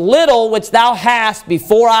it was little which thou hast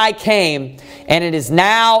before I came, and it is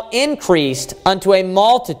now increased unto a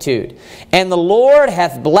multitude. And the Lord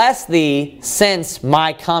hath blessed thee since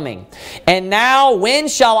my coming. And now when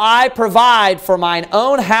shall I provide for mine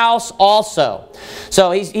own house also?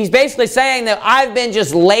 So he's basically saying that I've been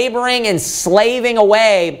just laboring and slaving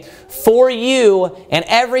away for you, and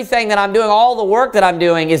everything that I'm doing, all the work that I'm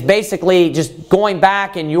doing is basically just going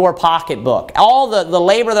back in your pocketbook. All the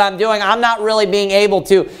labor that I'm doing, I'm not really being able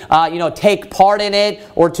to take part in it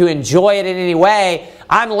or to enjoy it in any way.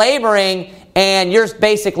 I'm laboring, and you're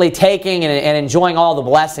basically taking and enjoying all the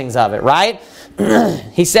blessings of it, right?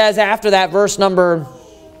 He says after that, verse number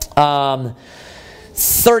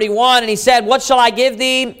 31, and he said, what shall I give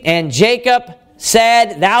thee? And Jacob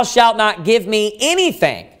said, thou shalt not give me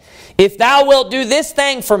anything. If thou wilt do this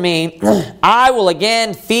thing for me, I will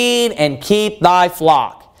again feed and keep thy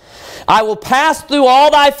flock. I will pass through all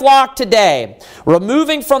thy flock today,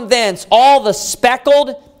 removing from thence all the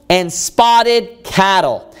speckled and spotted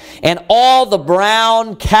cattle, and all the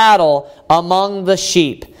brown cattle among the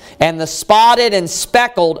sheep, and the spotted and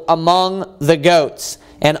speckled among the goats.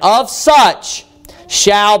 And of such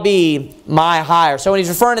shall be my hire. So when he's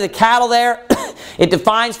referring to the cattle there, it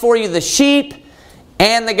defines for you the sheep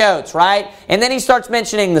and the goats, right? And then he starts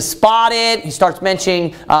mentioning the spotted, he starts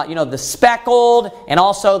mentioning the speckled, and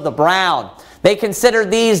also the brown. They consider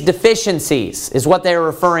these deficiencies, is what they're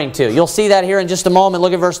referring to. You'll see that here in just a moment.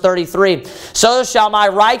 Look at verse 33. So shall my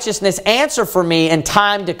righteousness answer for me in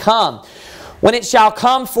time to come, when it shall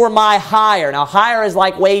come for my hire. Now, hire is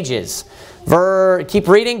like wages. Keep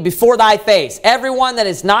reading. Before thy face, everyone that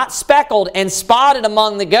is not speckled and spotted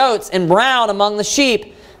among the goats and brown among the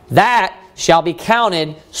sheep, that shall be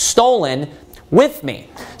counted stolen with me.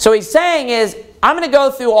 So he's saying is, I'm going to go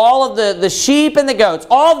through all of the sheep and the goats,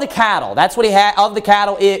 all of the cattle. That's what he had of the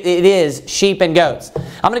cattle. It is sheep and goats.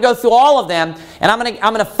 I'm going to go through all of them, and I'm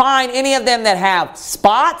going to find any of them that have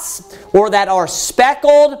spots, or that are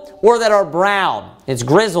speckled, or that are brown. It's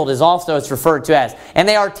grizzled is also it's referred to as. And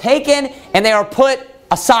they are taken and they are put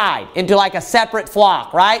aside into like a separate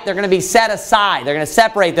flock, right? They're going to be set aside. They're going to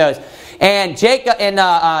separate those. And Jacob,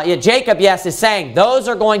 is saying, those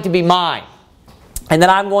are going to be mine. And then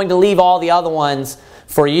I'm going to leave all the other ones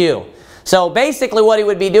for you. So basically what he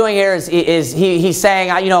would be doing here is he's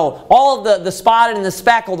saying, all of the spotted and the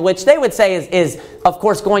speckled, which they would say is of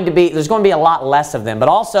course going to be, there's going to be a lot less of them. But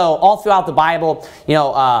also all throughout the Bible,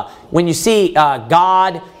 when you see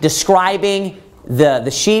God describing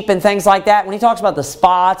the sheep and things like that, when he talks about the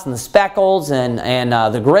spots and the speckles and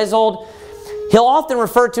the grizzled, he'll often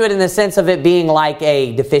refer to it in the sense of it being like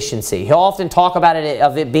a deficiency. He'll often talk about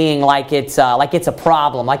it being like it's a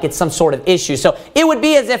problem, like it's some sort of issue. So it would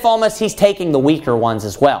be as if almost he's taking the weaker ones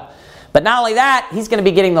as well. But not only that, he's going to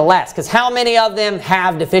be getting the less. Because how many of them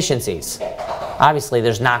have deficiencies? Obviously,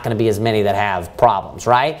 there's not going to be as many that have problems,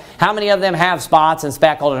 right? How many of them have spots and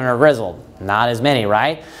speckled and are grizzled? Not as many,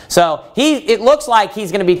 right? So it looks like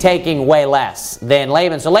he's going to be taking way less than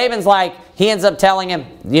Laban. So Laban's like, he ends up telling him,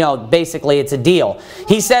 basically it's a deal.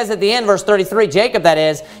 He says at the end, verse 33, Jacob that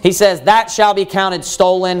is, he says, that shall be counted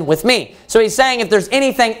stolen with me. So he's saying if there's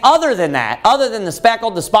anything other than that, other than the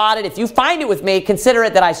speckled, the spotted, if you find it with me, consider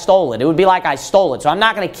it that I stole it. It would be like I stole it. So I'm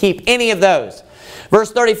not going to keep any of those.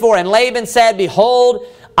 Verse 34, and Laban said, behold,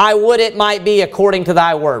 I would it might be according to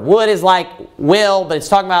thy word. Would is like will, but it's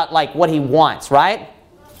talking about like what he wants, right?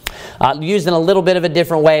 Used in a little bit of a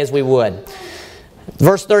different way as we would.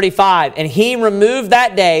 Verse 35, and he removed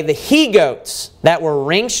that day the he-goats that were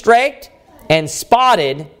ring-straked and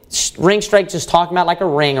spotted. Ring-straked just talking about like a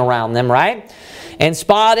ring around them, right? And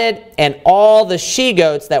spotted, and all the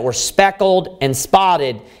she-goats that were speckled and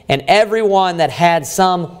spotted, and every one that had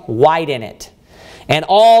some white in it. And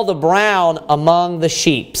all the brown among the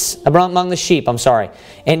sheep, and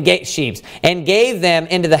gave them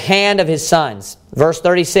into the hand of his sons. Verse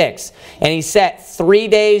 36, and he set 3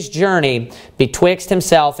 days' journey betwixt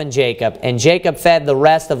himself and Jacob fed the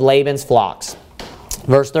rest of Laban's flocks.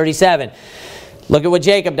 Verse 37, look at what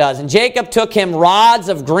Jacob does. And Jacob took him rods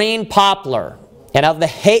of green poplar, and of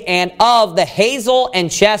the hazel and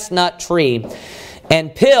chestnut tree,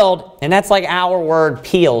 and peeled, and that's like our word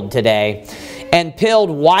peeled today, and peeled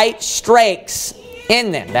white strakes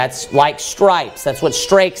in them. That's like stripes. That's what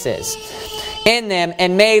strakes is. In them,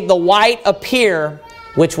 and made the white appear,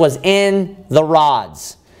 which was in the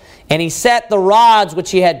rods. And he set the rods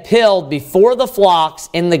which he had peeled before the flocks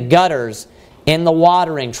in the gutters, in the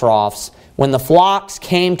watering troughs, when the flocks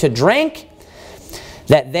came to drink,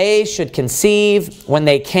 that they should conceive when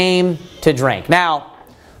they came to drink. Now,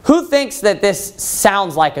 who thinks that this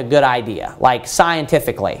sounds like a good idea, like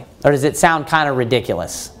scientifically? Or does it sound kind of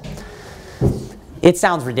ridiculous? It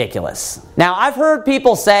sounds ridiculous. Now, I've heard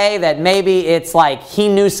people say that maybe it's like he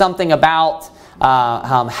knew something about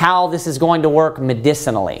how this is going to work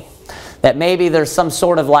medicinally. That maybe there's some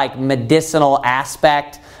sort of like medicinal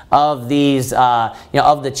aspect of these,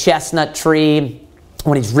 of the chestnut tree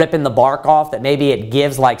when he's ripping the bark off, that maybe it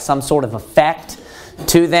gives like some sort of effect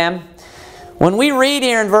to them. When we read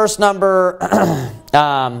here in verse number,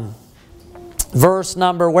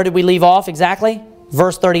 where did we leave off exactly?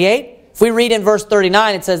 Verse 38. If we read in verse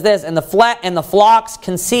 39, it says this, and the flocks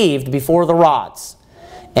conceived before the rods,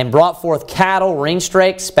 and brought forth cattle,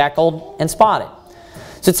 ring-straked, speckled, and spotted.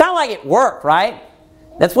 So it sounded like it worked, right?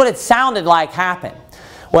 That's what it sounded like happened.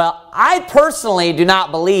 Well, I personally do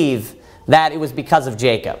not believe that it was because of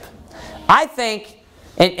Jacob. I think,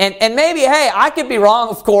 and maybe, hey, I could be wrong,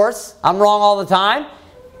 of course. I'm wrong all the time.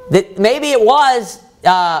 That maybe it was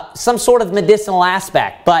some sort of medicinal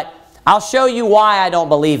aspect, but I'll show you why I don't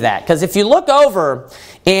believe that. Because if you look over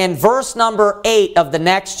in verse number 8 of the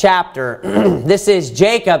next chapter, this is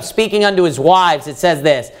Jacob speaking unto his wives. It says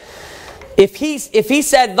this, If he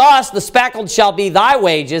said thus, the speckled shall be thy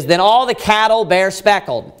wages, then all the cattle bear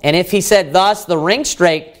speckled. And if he said thus, the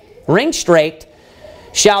ring-straked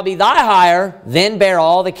shall be thy hire, then bear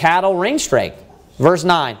all the cattle ring-straked. Verse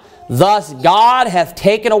 9, thus God hath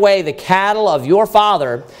taken away the cattle of your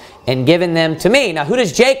father and given them to me. Now, who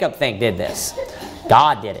does Jacob think did this?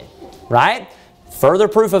 God did it, right? Further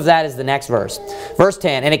proof of that is the next verse. Verse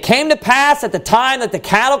 10, and it came to pass at the time that the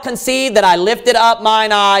cattle conceived that I lifted up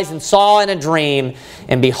mine eyes and saw in a dream,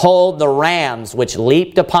 and behold, the rams which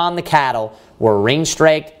leaped upon the cattle were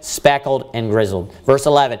ring-straked, speckled, and grizzled. Verse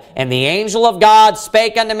 11, and the angel of God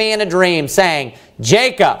spake unto me in a dream, saying,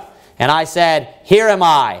 Jacob. And I said, Here am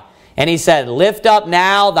I. And he said, Lift up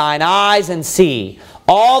now thine eyes and see.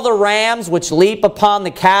 All the rams which leap upon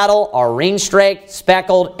the cattle are ring-straked,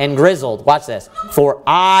 speckled, and grizzled. Watch this. For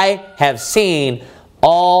I have seen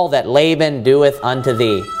all that Laban doeth unto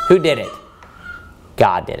thee. Who did it?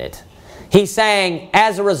 God did it. He's saying,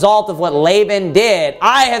 as a result of what Laban did,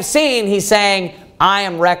 I have seen, he's saying, I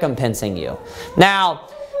am recompensing you. Now,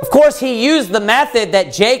 of course, he used the method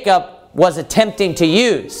that Jacob was attempting to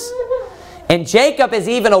use. And Jacob is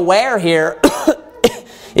even aware here.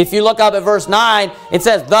 If you look up at verse 9, it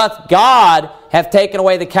says, Thus God hath taken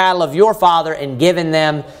away the cattle of your father and given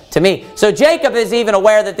them to me. So Jacob is even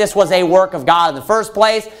aware that this was a work of God in the first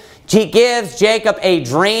place. He gives Jacob a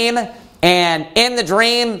dream, and in the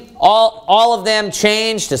dream, all of them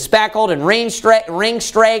changed to speckled and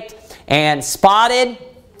ring-straked and spotted.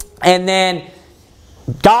 And then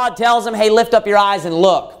God tells him, hey, lift up your eyes and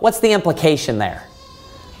look. What's the implication there?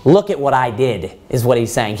 Look at what I did, is what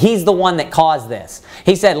he's saying. He's the one that caused this.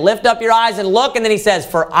 He said, lift up your eyes and look, and then he says,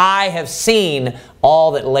 for I have seen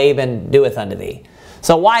all that Laban doeth unto thee.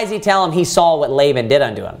 So why does he tell him he saw what Laban did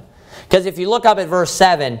unto him? Because if you look up at verse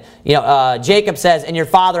 7, Jacob says, and your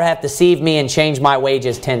father hath deceived me and changed my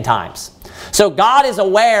wages 10 times. So God is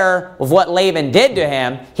aware of what Laban did to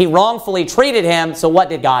him. He wrongfully treated him, so what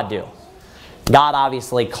did God do? God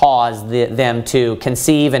obviously caused them to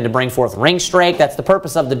conceive and to bring forth ring-strake. That's the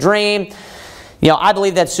purpose of the dream. I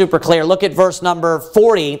believe that's super clear. Look at verse number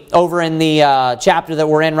 40 over in the chapter that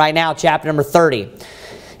we're in right now, chapter number 30.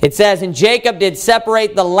 It says, and Jacob did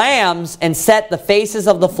separate the lambs and set the faces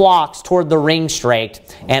of the flocks toward the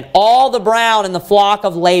ring-straked, and all the brown in the flock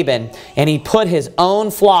of Laban, and he put his own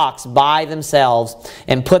flocks by themselves,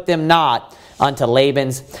 and put them not unto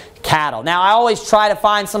Laban's cattle. Now, I always try to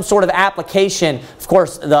find some sort of application. Of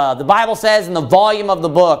course, the Bible says in the volume of the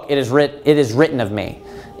book, it is written of me.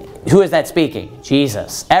 Who is that speaking?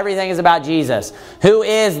 Jesus. Everything is about Jesus. Who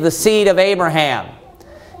is the seed of Abraham?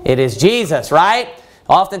 It is Jesus, right?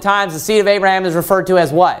 Oftentimes, the seed of Abraham is referred to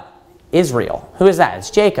as what? Israel. Who is that?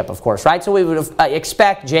 It's Jacob, of course, right? So we would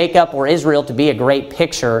expect Jacob or Israel to be a great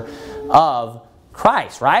picture of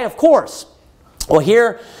Christ, right? Of course. Well,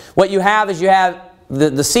 here, what you have is you have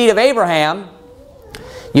the seed of Abraham.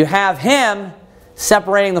 You have him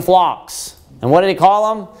separating the flocks. And what did he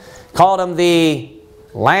call them? He called them the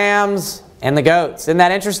lambs and the goats. Isn't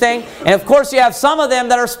that interesting? And of course, you have some of them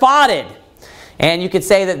that are spotted. And you could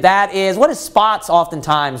say that is, what does spots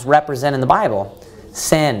oftentimes represent in the Bible?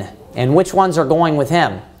 Sin. And which ones are going with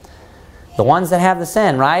him? The ones that have the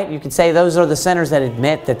sin, right? You could say those are the sinners that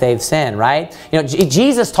admit that they've sinned, right?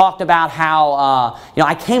 Jesus talked about how,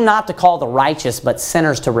 I came not to call the righteous, but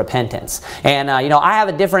sinners to repentance. And, I have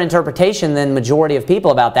a different interpretation than majority of people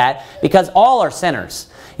about that, because all are sinners.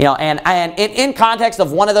 And in context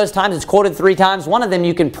of one of those times, it's quoted 3 times. One of them,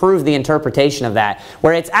 you can prove the interpretation of that,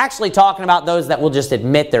 where it's actually talking about those that will just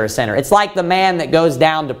admit they're a sinner. It's like the man that goes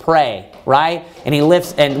down to pray, right?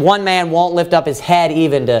 And one man won't lift up his head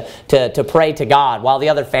even to pray to God, while the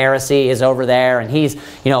other Pharisee is over there and he's,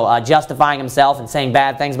 justifying himself and saying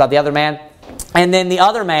bad things about the other man. And then the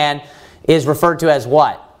other man is referred to as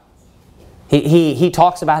what? He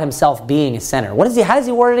talks about himself being a sinner. How does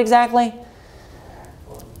he word it exactly?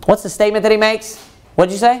 What's the statement that he makes? What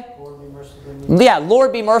did you say? Lord, be merciful to me. Yeah,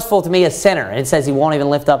 Lord, be merciful to me, a sinner. And it says he won't even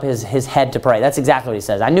lift up his head to pray. That's exactly what he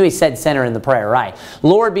says. I knew he said sinner in the prayer, right?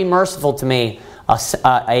 Lord, be merciful to me,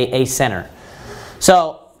 a sinner.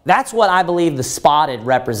 So that's what I believe the spotted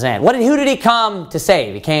represent. Who did he come to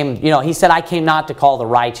save? He said, I came not to call the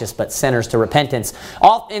righteous, but sinners to repentance.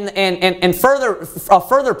 And a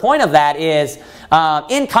further point of that is,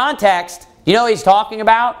 in context, you know what he's talking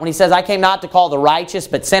about when he says, I came not to call the righteous,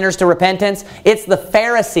 but sinners to repentance? It's the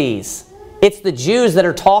Pharisees. It's the Jews that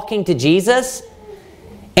are talking to Jesus.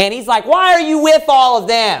 And he's like, why are you with all of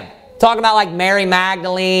them? Talking about like Mary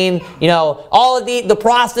Magdalene, all of the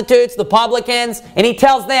prostitutes, the publicans. And he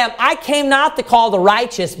tells them, I came not to call the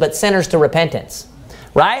righteous, but sinners to repentance.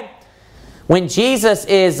 Right? Go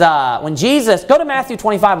to Matthew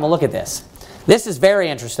 25 and we'll look at this. This is very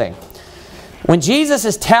interesting. When Jesus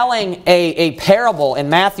is telling a parable in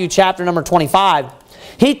Matthew chapter number 25,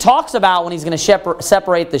 he talks about when he's going to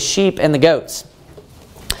separate the sheep and the goats.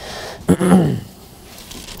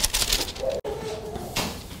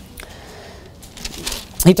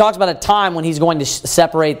 he talks about a time when he's going to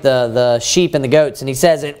separate the sheep and the goats. And he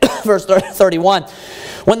says in verse 31,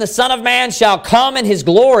 when the Son of Man shall come in his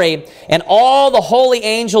glory, and all the holy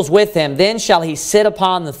angels with him, then shall he sit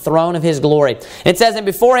upon the throne of his glory. And it says, and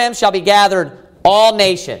before him shall be gathered all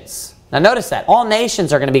nations. Now notice that. All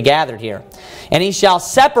nations are going to be gathered here. And he shall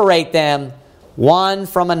separate them one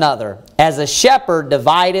from another, as a shepherd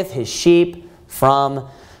divideth his sheep from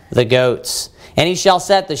the goats. And he shall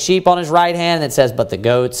set the sheep on his right hand, and it says, but the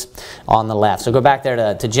goats on the left. So go back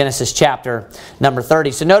there to Genesis chapter number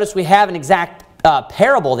 30. So notice we have an exact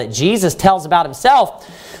parable that Jesus tells about himself,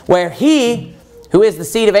 where he, who is the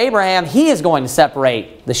seed of Abraham, he is going to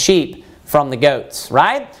separate the sheep from the goats,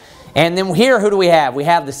 right? And then here, who do we have? We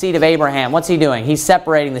have the seed of Abraham. What's he doing? He's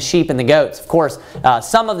separating the sheep and the goats. Of course,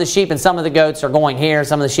 some of the sheep and some of the goats are going here.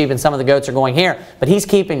 Some of the sheep and some of the goats are going here. But he's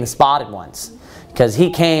keeping the spotted ones. Because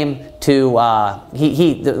he came to,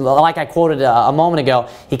 like I quoted a moment ago,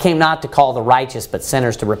 he came not to call the righteous but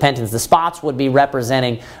sinners to repentance. The spots would be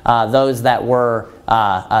representing those that were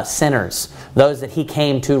sinners, those that he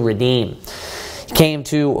came to redeem. He came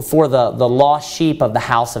for the lost sheep of the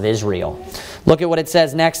house of Israel. Look at what it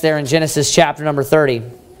says next there in Genesis chapter number 30.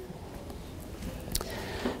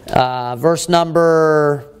 Verse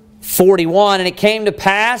number 41, and it came to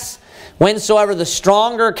pass, whensoever the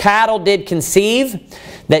stronger cattle did conceive,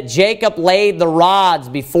 that Jacob laid the rods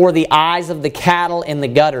before the eyes of the cattle in the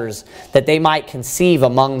gutters, that they might conceive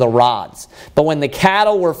among the rods. But when the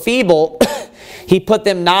cattle were feeble, he put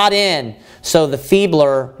them not in. So the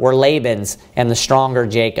feebler were Laban's, and the stronger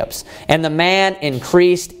Jacob's. And the man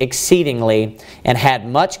increased exceedingly, and had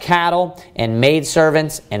much cattle, and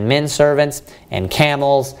maidservants, and menservants, and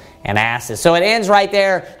camels, and asses. So it ends right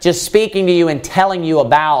there, just speaking to you and telling you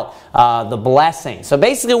about the blessing. So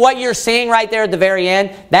basically what you're seeing right there at the very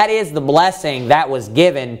end, that is the blessing that was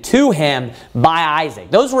given to him by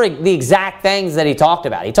Isaac. Those were the exact things that he talked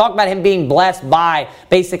about. He talked about him being blessed by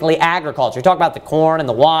basically agriculture. He talked about the corn and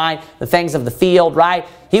the wine, the things of the field, right?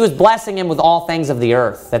 He was blessing him with all things of the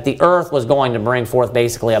earth, that the earth was going to bring forth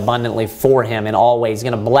basically abundantly for him in all ways. He's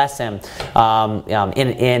going to bless him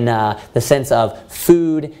in the sense of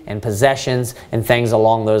food and possessions and things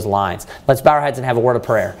along those lines. Let's bow our heads and have a word of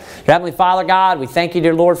prayer. Dear Heavenly Father, God, we thank you,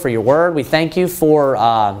 dear Lord, for your word. We thank you for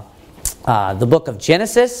the book of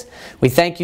Genesis. We thank you